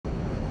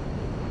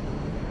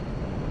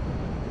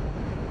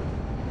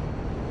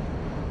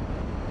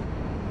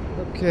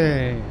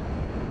Okay.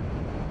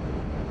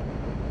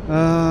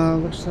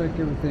 Looks like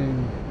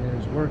everything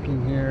is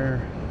working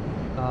here.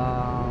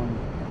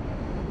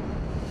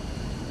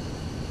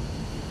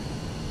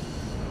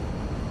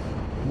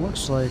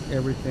 Looks like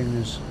everything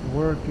is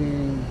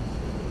working.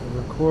 The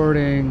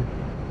recording.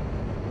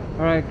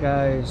 Alright,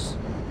 guys.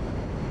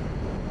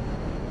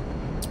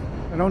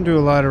 I don't do a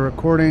lot of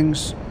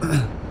recordings.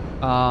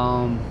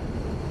 But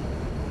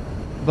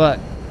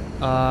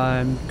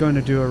I'm going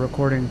to do a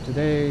recording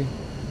today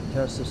to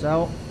test this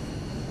out.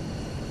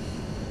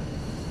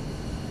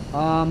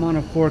 I'm on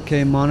a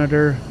 4K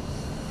monitor,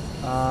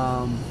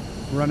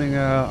 running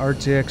a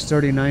RTX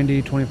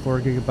 3090, 24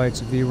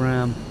 gigabytes of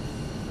VRAM.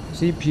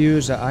 CPU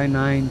is an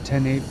i9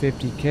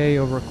 10850K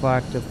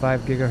overclocked to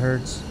 5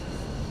 gigahertz.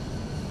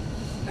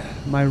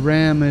 My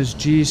RAM is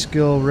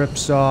G-Skill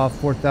Ripsaw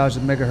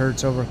 4000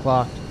 megahertz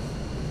overclocked.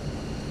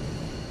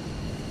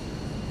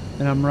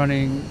 And I'm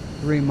running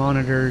 3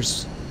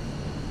 monitors,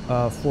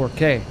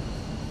 4K.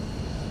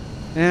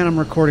 And I'm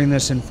recording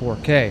this in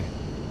 4K.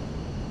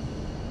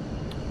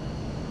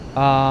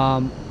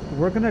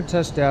 We're going to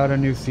test out a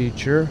new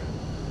feature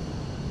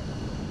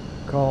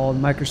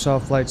called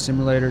Microsoft Flight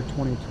Simulator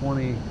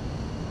 2020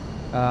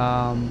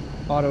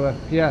 Auto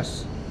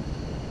FPS.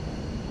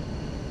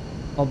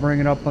 I'll bring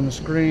it up on the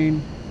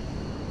screen.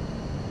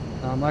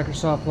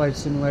 Microsoft Flight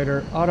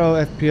Simulator Auto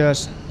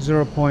FPS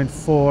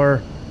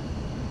 0.4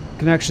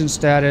 connection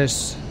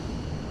status,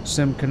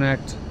 Sim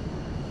Connect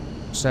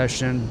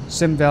session,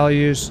 sim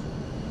values,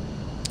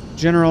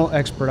 general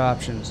expert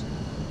options.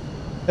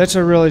 It's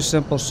a really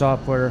simple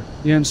software.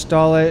 You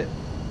install it,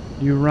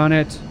 you run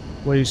it,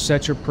 where you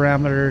set your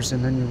parameters,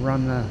 and then you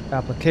run the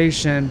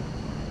application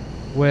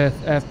with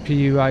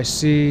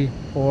FPUIC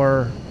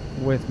or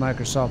with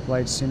Microsoft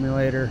Flight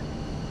Simulator.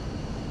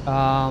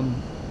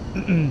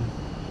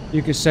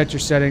 You can set your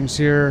settings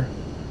here.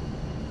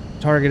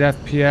 Target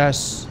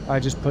FPS,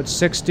 I just put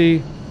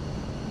 60,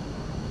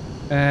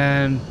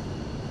 and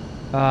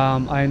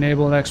I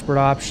enabled expert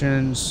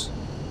options.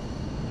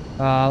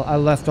 I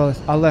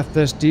left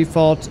this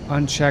default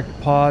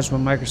unchecked pause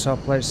when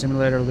Microsoft Flight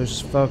Simulator loses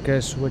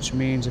focus, which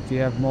means if you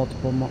have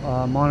multiple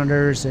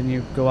monitors and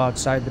you go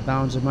outside the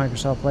bounds of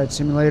Microsoft Flight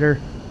Simulator,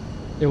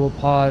 it will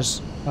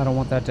pause. I don't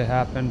want that to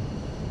happen.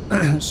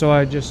 So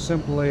I just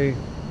simply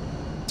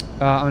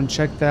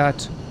uncheck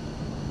that.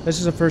 This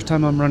is the first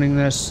time I'm running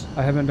this.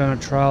 I haven't done a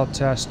trial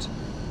test.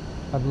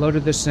 I've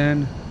loaded this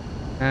in,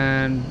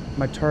 and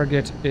my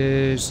target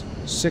is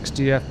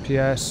 60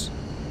 FPS.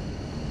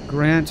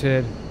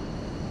 Granted,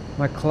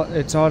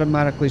 it's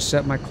automatically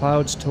set my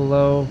clouds to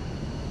low,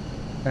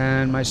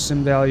 and my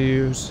sim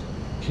values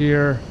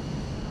here,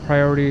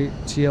 priority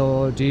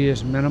TLOD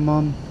is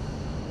minimum.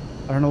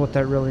 I don't know what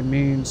that really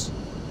means.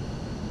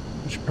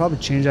 I should probably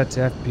change that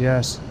to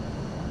FPS.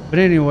 But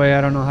anyway,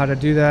 I don't know how to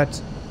do that.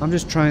 I'm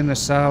just trying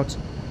this out.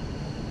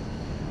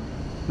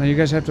 Now you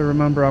guys have to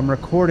remember, I'm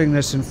recording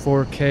this in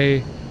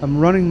 4K. I'm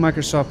running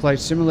Microsoft Flight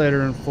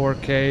Simulator in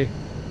 4K.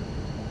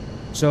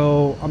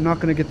 So I'm not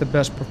going to get the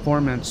best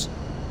performance.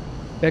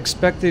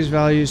 Expect these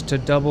values to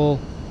double,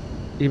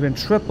 even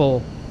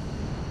triple,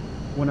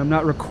 when I'm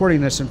not recording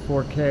this in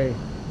 4K.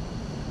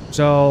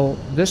 So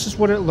this is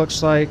what it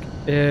looks like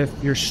if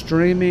you're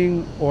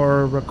streaming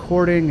or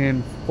recording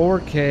in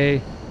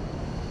 4K.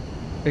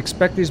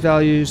 Expect these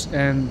values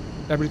and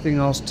everything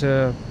else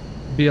to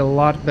be a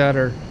lot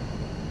better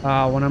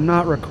when I'm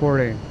not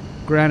recording.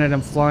 Granted,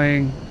 I'm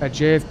flying at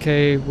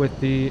JFK with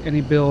the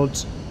Any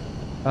Builds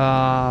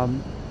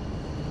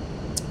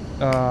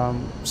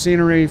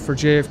scenery for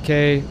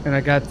JFK, and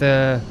I got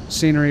the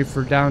scenery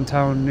for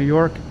downtown New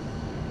York,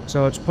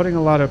 so it's putting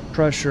a lot of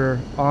pressure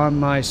on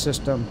my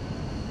system.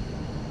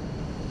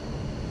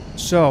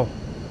 So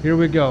here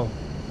we go.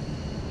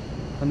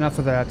 Enough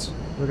of that.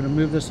 We're going to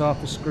move this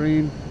off the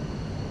screen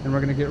and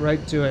we're going to get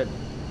right to it.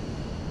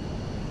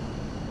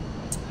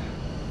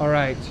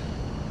 Alright,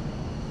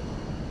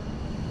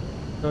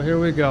 so here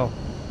we go.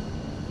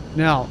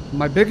 Now,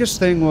 my biggest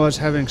thing was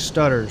having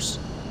stutters.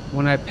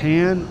 When I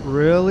pan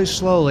really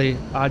slowly,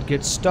 I'd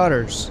get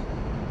stutters.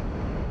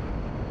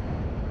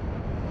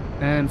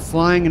 And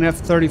flying an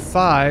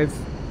F-35,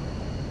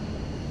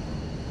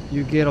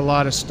 you get a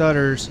lot of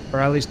stutters, or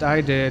at least I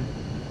did,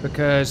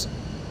 because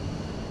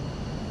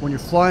when you're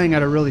flying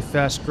at a really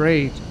fast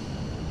rate,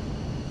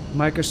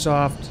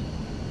 Microsoft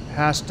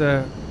has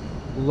to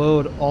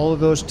load all of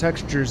those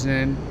textures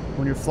in.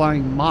 When you're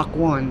flying Mach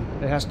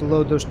 1, it has to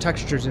load those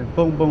textures in.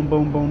 Boom, boom,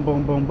 boom, boom,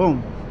 boom, boom,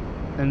 boom.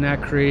 And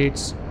that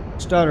creates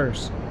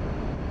stutters.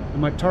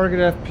 And my target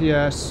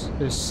FPS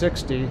is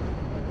 60,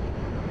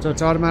 so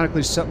it's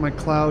automatically set my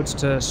clouds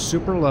to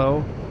super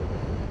low,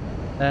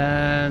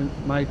 and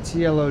my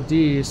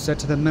TLOD is set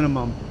to the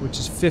minimum, which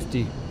is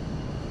 50.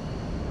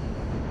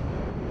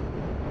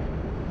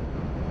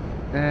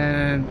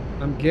 And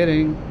I'm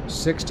getting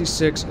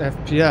 66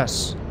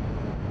 FPS.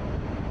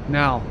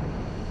 Now,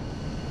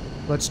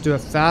 let's do a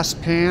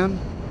fast pan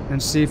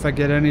and see if I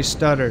get any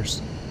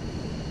stutters.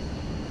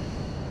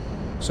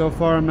 So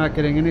far I'm not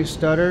getting any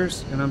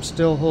stutters, and I'm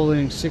still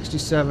holding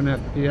 67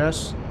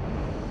 FPS.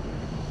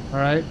 All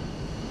right.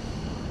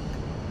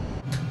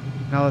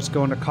 Now let's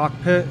go into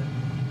cockpit.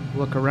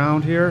 Look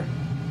around here.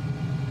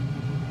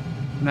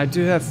 And I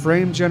do have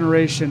frame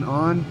generation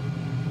on.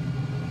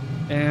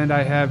 And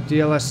I have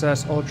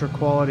DLSS ultra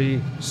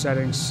quality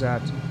settings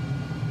set.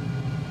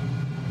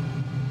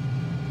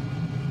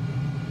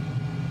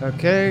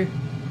 Okay.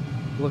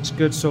 Looks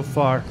good so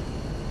far.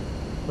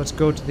 Let's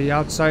go to the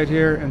outside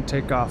here and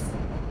take off.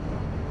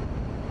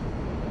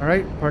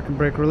 Alright, parking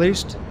brake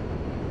released.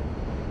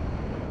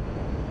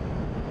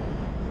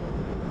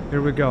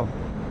 Here we go.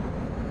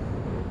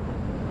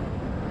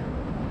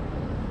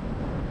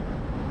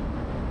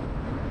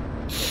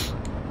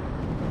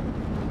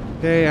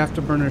 Okay,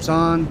 afterburner's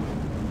on.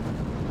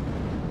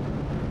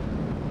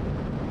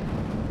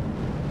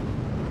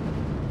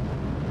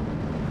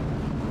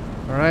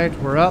 Alright,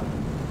 we're up.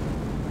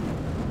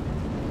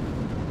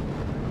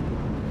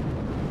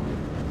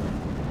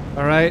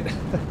 Alright.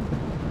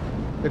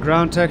 The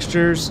ground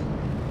textures.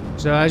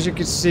 So as you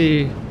can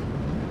see,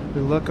 if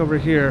we look over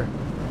here.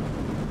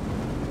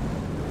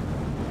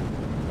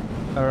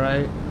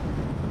 Alright.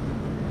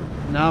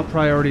 Now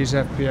priorities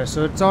FPS.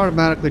 So it's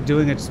automatically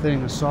doing its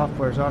thing. The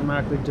software is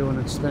automatically doing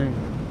its thing.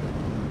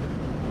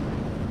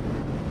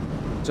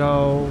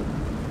 So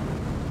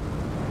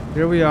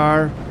here we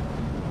are.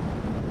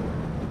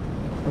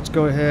 Let's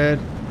go ahead.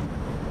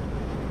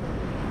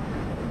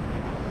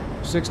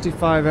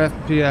 65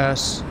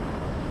 FPS.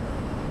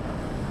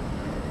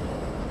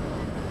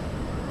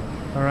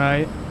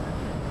 Alright.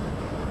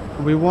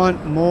 We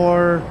want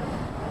more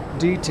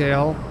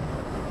detail.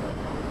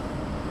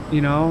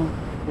 You know,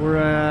 we're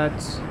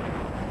at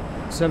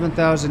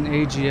 7,000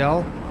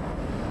 AGL.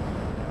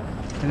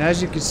 And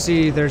as you can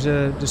see, there's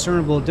a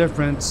discernible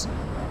difference.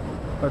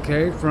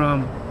 Okay,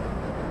 from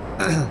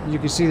you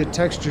can see the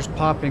textures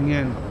popping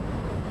in.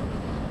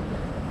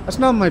 That's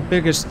not my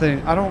biggest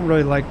thing. I don't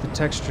really like the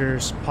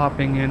textures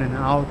popping in and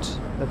out.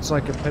 That's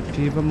like a pet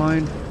peeve of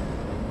mine.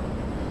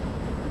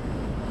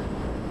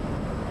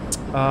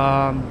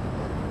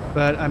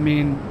 But I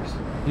mean,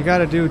 you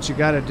gotta do what you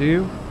gotta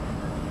do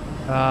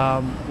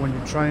when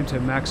you're trying to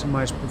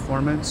maximize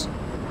performance.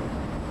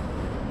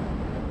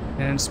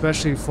 And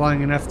especially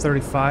flying an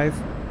F-35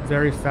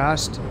 very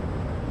fast,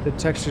 the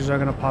textures are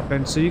gonna pop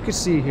in. So you can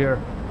see here.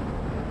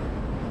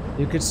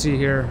 You can see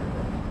here.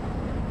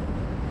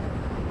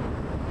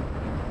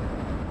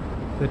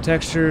 The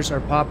textures are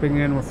popping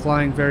in. We're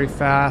flying very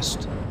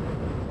fast.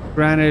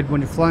 Granted,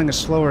 when you're flying a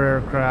slower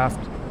aircraft,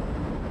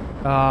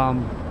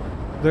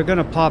 they're going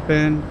to pop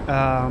in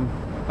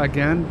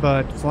again,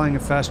 but flying a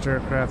faster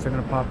aircraft, they're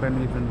going to pop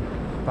in even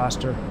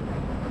faster.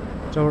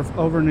 So we're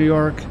over New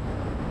York.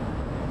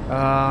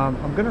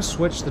 I'm going to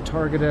switch the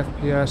target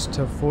FPS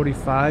to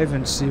 45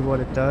 and see what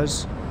it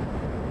does.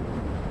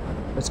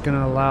 It's going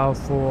to allow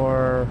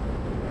for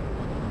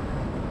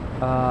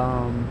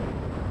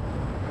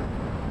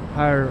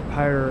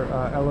higher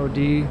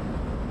LOD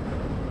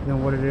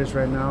than what it is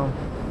right now.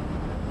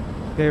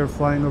 Okay, we're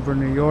flying over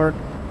New York.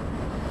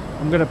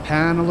 I'm gonna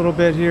pan a little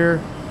bit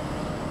here.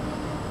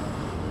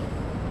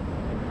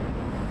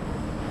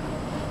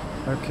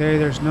 Okay,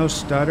 there's no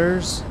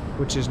stutters,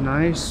 which is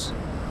nice.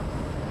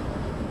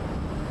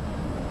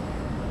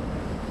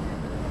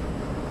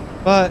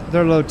 But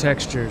they're low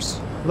textures.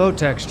 Low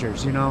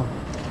textures, you know.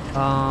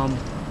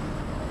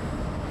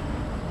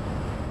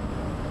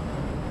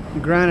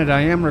 Granted,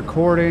 I am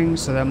recording,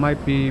 so that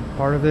might be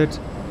part of it.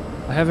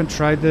 I haven't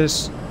tried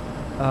this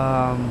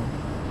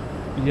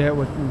yet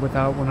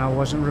without when I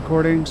wasn't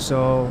recording,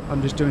 so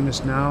I'm just doing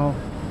this now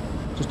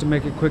just to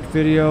make a quick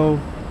video.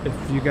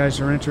 If you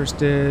guys are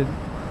interested,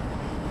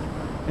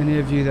 any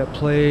of you that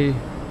play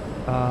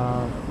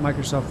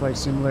Microsoft Flight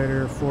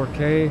Simulator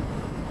 4K.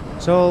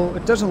 So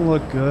it doesn't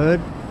look good.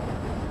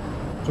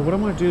 So what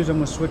I'm going to do is I'm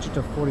going to switch it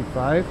to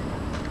 45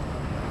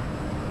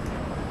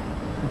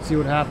 and see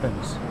what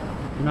happens.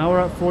 Now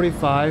we're at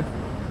 45.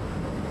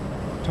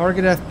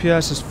 Target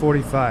FPS is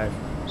 45.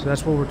 So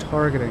that's what we're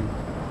targeting.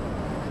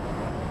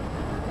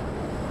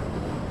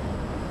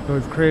 So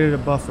we've created a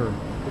buffer.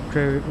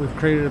 We've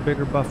created a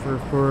bigger buffer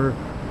for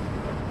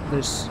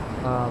this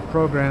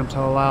program to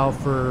allow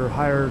for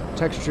higher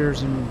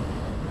textures and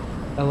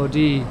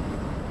LOD.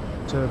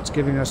 So it's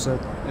giving us a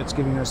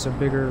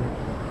bigger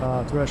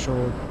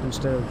threshold.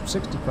 Instead of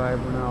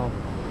 65, we're now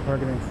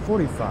targeting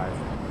 45.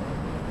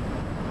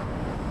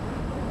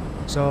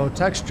 So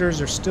textures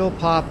are still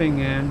popping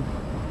in.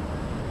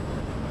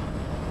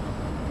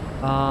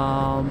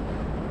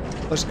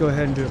 Let's go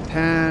ahead and do a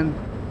pan.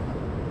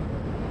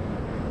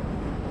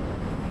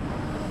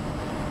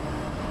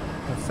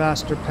 A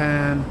faster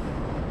pan.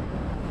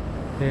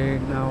 Okay,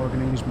 now we're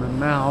going to use my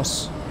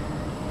mouse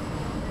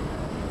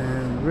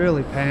and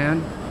really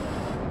pan.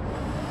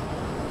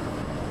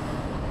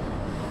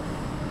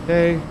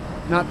 Okay,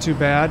 not too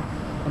bad.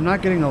 I'm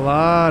not getting a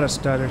lot of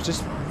stutters,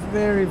 just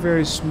very,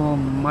 very small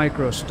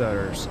micro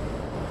stutters.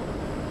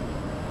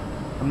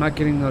 I'm not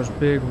getting those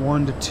big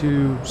 1 to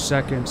 2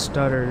 second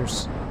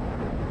stutters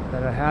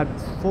that I had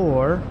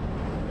before.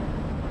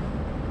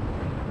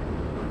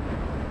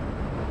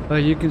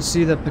 But you can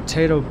see the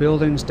potato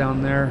buildings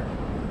down there.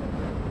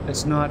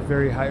 It's not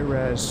very high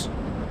res.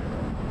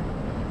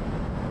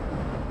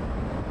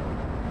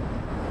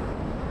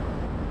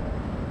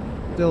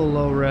 Still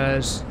low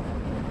res.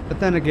 But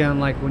then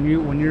again, like when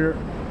you're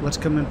let's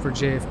come in for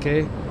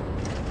JFK.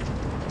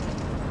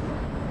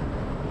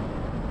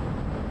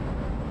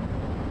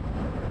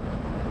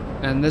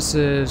 And this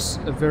is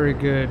a very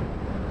good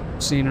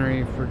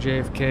scenery for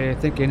JFK. I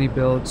think any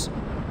builds.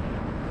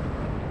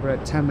 We're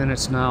at 10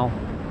 minutes now.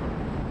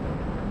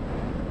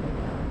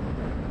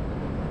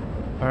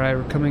 Alright,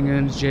 we're coming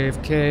in to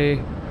JFK.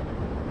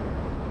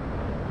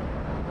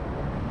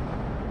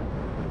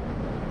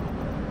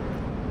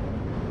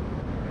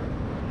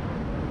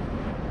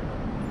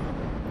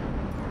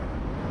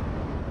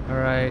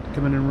 Alright,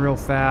 coming in real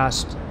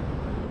fast.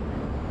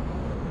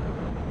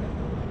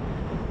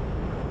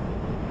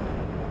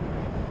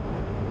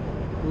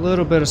 A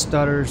little bit of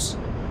stutters.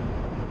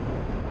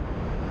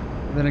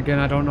 Then again,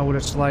 I don't know what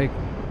it's like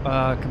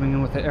coming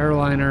in with the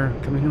airliner,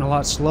 coming in a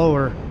lot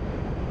slower.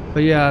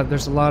 But yeah,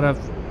 there's a lot of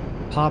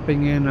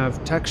popping in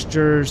of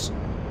textures.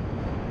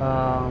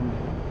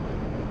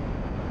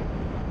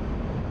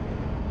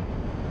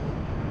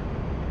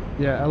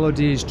 Yeah, LOD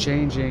is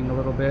changing a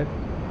little bit.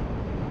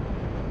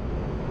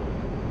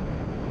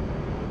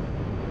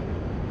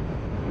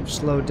 We've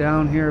slowed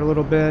down here a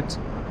little bit.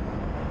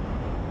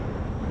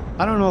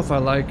 I don't know if I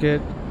like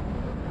it.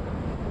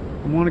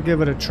 I want to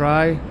give it a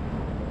try.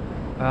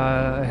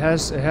 It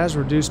has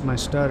reduced my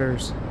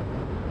stutters.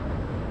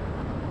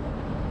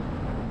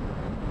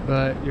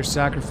 But you're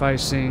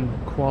sacrificing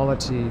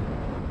quality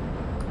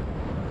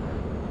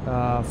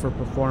for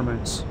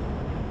performance.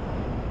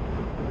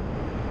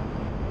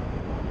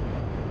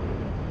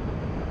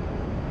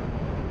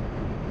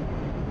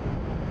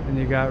 And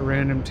you got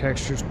random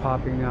textures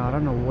popping out. I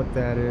don't know what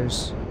that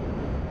is.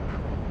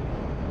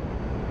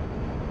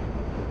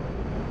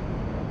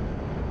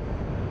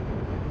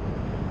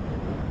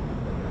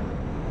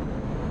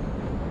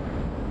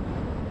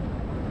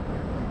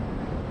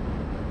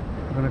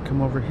 I'm gonna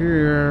come over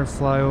here,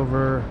 fly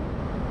over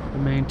the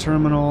main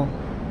terminal.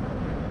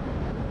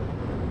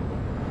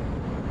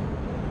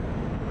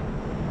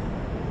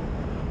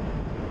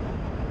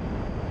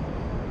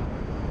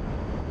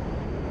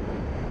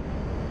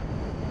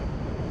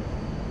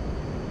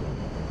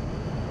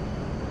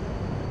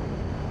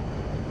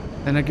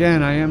 And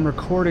again, I am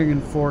recording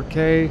in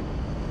 4K.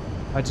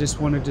 I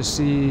just wanted to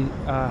see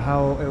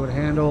how it would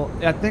handle.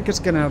 I think it's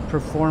gonna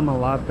perform a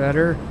lot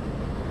better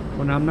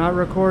when I'm not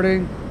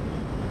recording.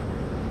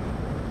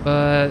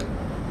 But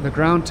the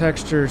ground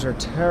textures are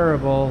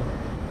terrible.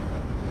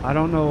 I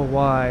don't know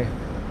why.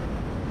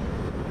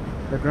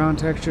 The ground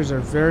textures are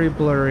very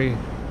blurry.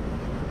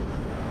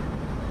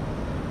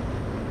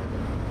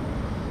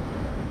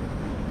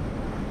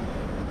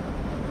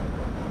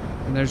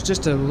 And there's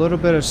just a little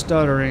bit of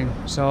stuttering,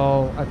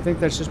 so I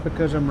think that's just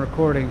because I'm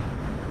recording.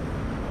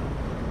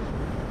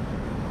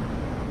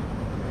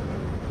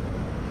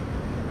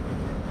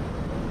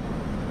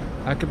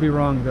 I could be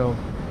wrong though.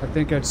 I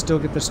think I'd still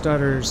get the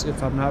stutters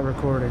if I'm not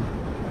recording.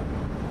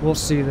 We'll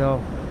see though.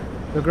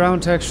 The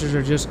ground textures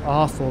are just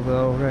awful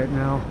though right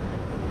now.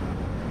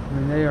 I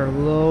mean, they are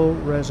low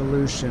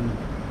resolution.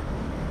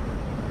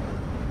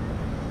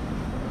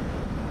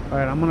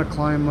 Alright, I'm gonna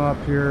climb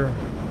up here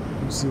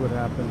and see what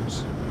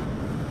happens.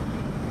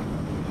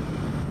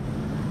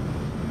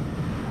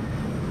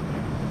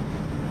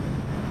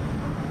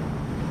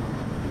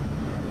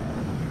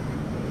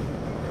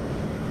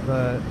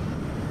 But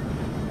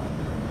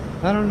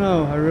I don't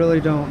know. I really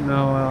don't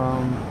know.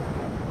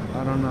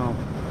 I don't know.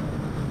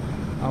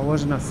 I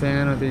wasn't a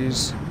fan of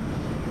these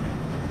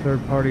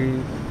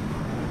third-party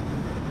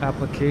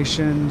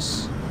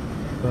applications,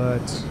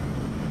 but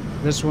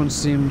this one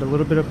seemed a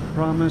little bit of a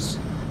promise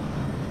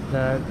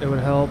that it would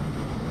help.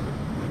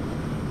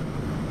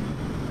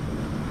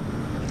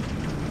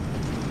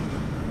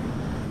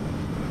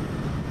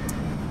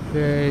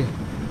 Okay.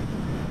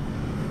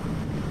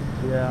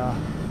 Yeah.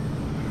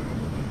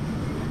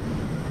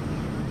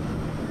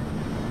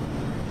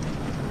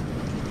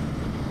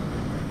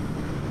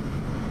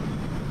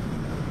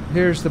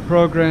 Here's the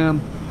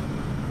program.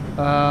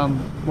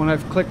 When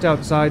I've clicked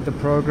outside the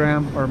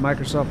program or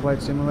Microsoft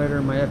Flight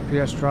Simulator, my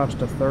FPS drops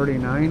to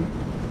 39.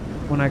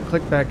 When I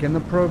click back in the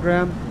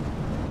program,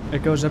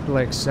 it goes up to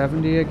like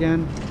 70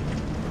 again.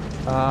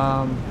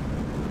 But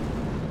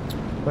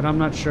I'm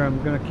not sure.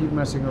 I'm gonna keep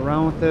messing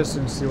around with this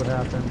and see what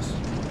happens.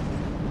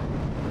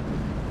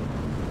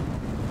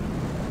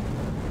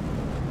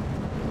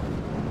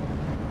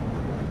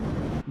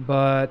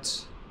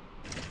 But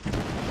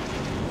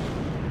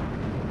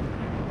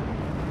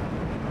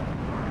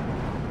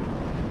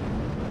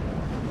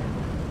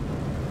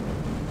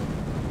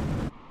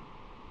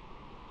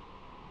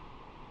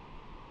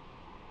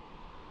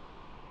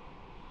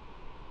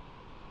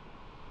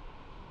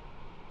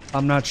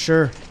I'm not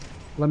sure.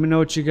 Let me know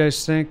what you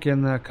guys think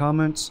in the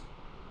comments.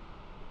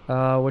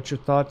 What your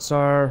thoughts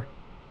are.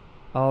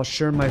 I'll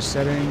share my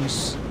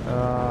settings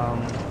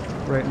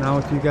right now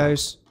with you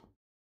guys.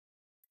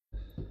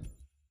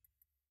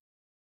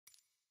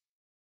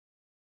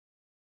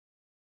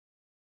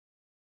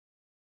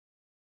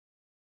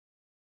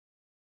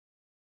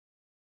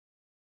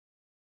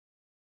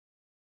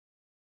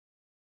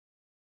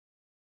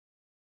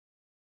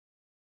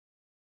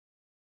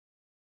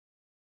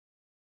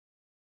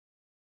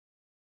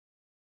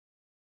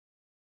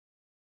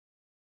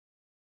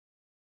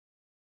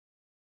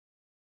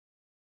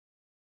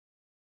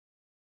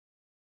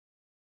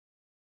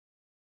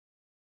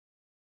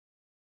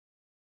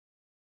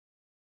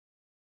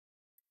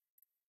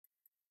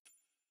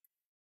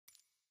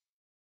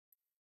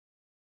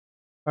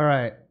 All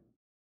right.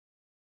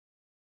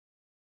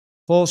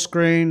 Full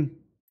screen,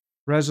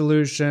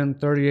 resolution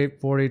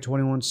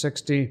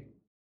 3840x2160.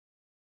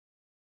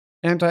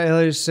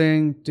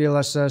 Anti-aliasing,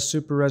 DLSS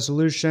super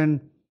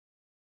resolution,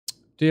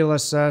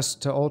 DLSS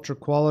to ultra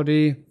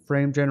quality,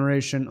 frame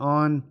generation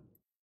on,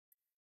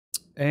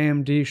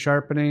 AMD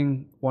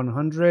sharpening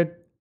 100,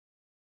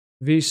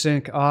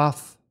 VSync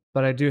off,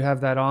 but I do have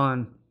that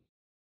on.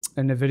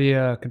 In the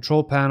NVIDIA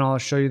control panel, I'll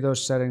show you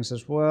those settings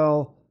as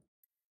well.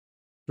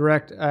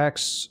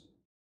 DirectX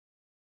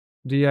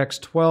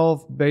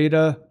DX12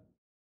 beta,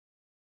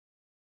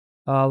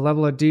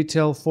 level of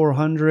detail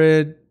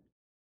 400,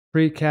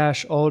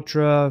 pre-cache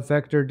ultra,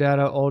 vector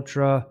data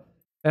ultra,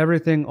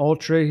 everything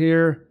ultra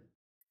here,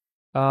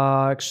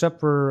 except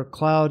for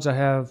clouds I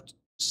have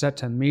set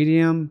to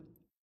medium,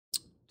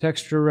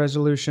 texture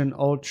resolution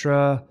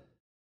ultra,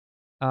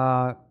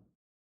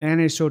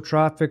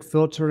 anisotropic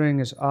filtering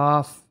is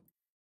off,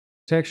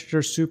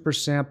 texture super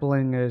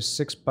sampling is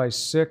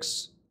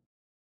 6x6,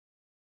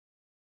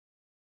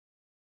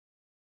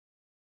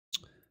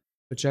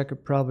 which I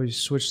could probably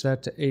switch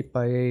that to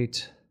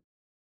 8x8.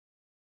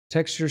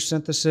 Texture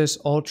synthesis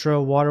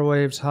ultra, water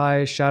waves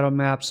high, shadow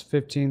maps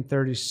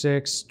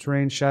 1536,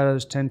 terrain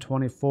shadows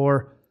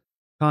 1024,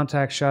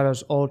 contact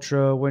shadows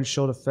ultra,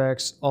 windshield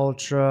effects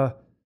ultra,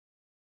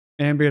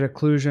 ambient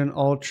occlusion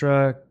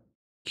ultra,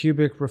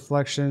 cubic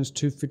reflections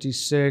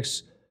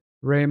 256,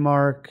 ray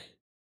mark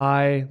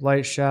high,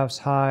 light shafts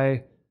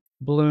high,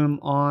 bloom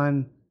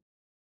on,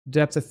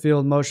 depth of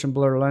field motion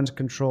blur lens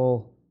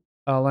control,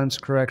 lens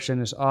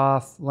correction is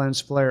off, lens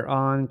flare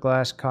on,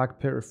 glass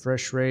cockpit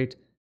refresh rate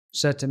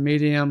set to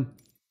medium,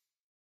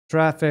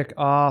 traffic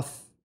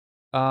off.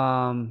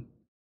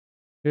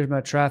 Here's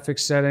my traffic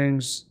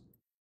settings,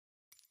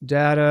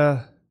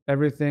 data,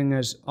 everything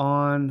is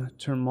on,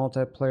 turn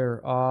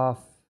multiplayer off,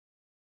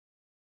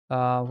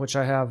 which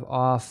I have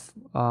off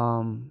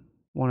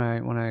when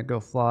I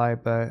go fly,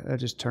 but I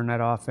just turn that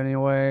off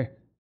anyway.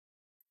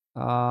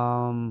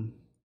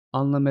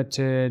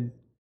 Unlimited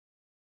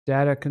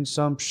data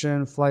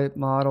consumption, flight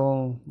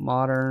model,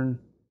 modern,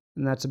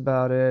 and that's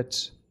about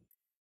it.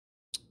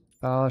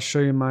 I'll show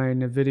you my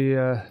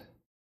NVIDIA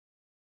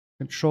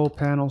control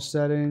panel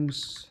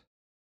settings.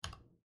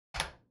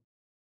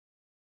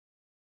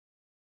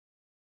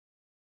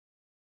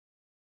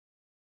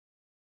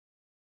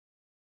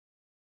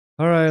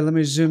 All right, let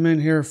me zoom in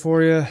here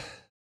for you.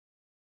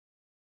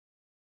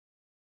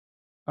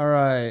 All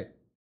right.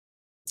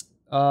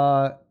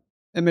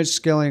 Image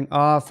scaling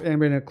off,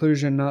 ambient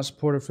occlusion not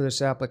supported for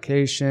this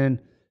application.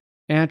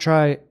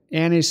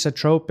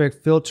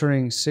 Anisotropic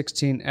filtering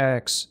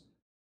 16x.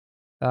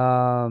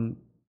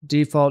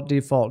 Default.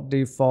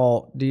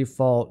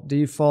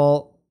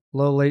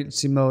 Low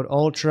latency mode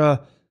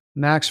ultra.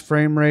 Max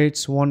frame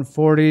rates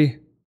 140.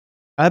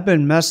 I've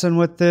been messing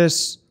with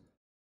this.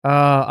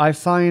 I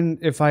find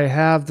if I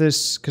have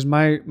this, because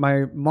my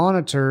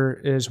monitor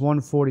is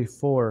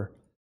 144.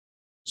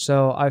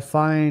 So I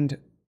find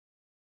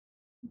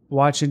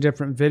watching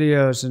different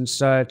videos and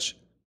such,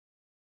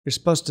 you're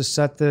supposed to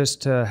set this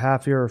to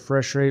half your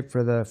refresh rate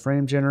for the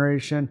frame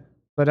generation,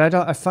 but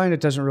I find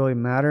it doesn't really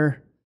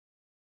matter.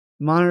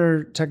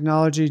 Monitor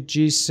technology,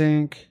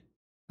 G-Sync,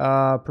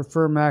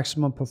 prefer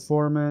maximum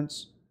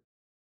performance,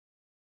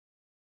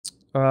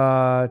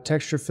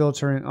 texture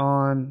filtering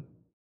on,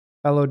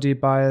 LOD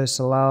bias,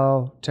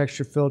 allow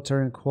texture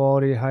filtering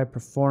quality, high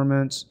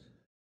performance.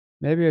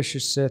 Maybe I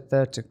should set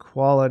that to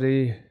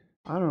quality.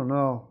 I don't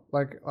know.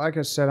 Like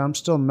I said, I'm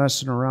still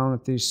messing around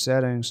with these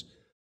settings.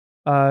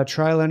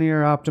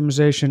 Trilinear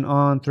optimization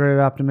on, threaded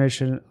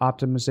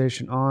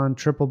optimization on,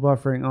 triple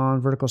buffering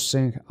on, vertical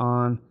sync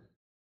on,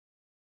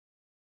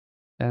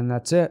 and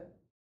that's it.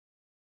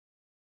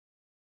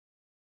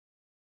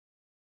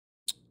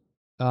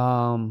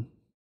 So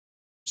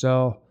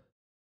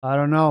I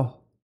don't know.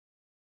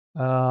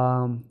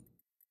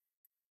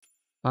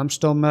 I'm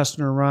still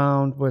messing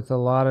around with a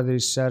lot of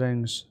these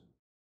settings.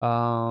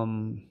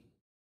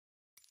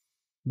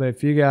 But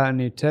if you got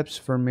any tips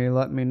for me,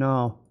 let me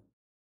know,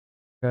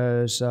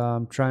 because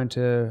I'm trying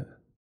to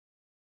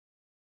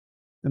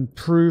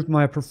improve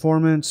my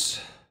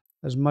performance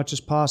as much as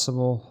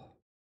possible.